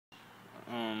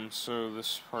So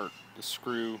this part, the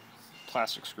screw,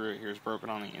 plastic screw right here is broken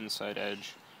on the inside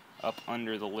edge, up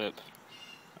under the lip,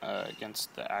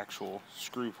 against the actual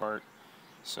screw part.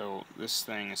 So this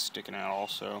thing is sticking out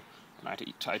also. And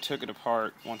I took it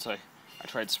apart once I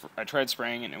tried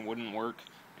spraying it and it wouldn't work,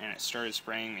 and it started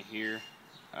spraying me here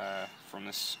from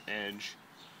this edge.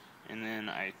 And then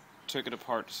I took it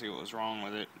apart to see what was wrong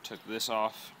with it. Took this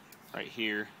off right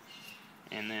here,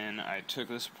 and then I took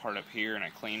this part up here and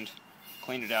I cleaned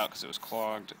it out because it was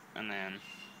clogged. And then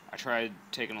I tried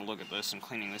taking a look at this and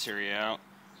cleaning this area out,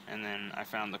 and then I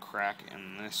found the crack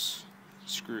in this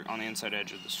screw on the inside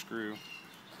edge of the screw,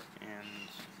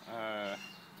 and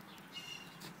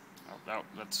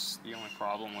that's the only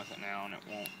problem with it now, and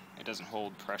it doesn't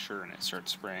hold pressure, and it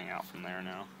starts spraying out from there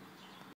now.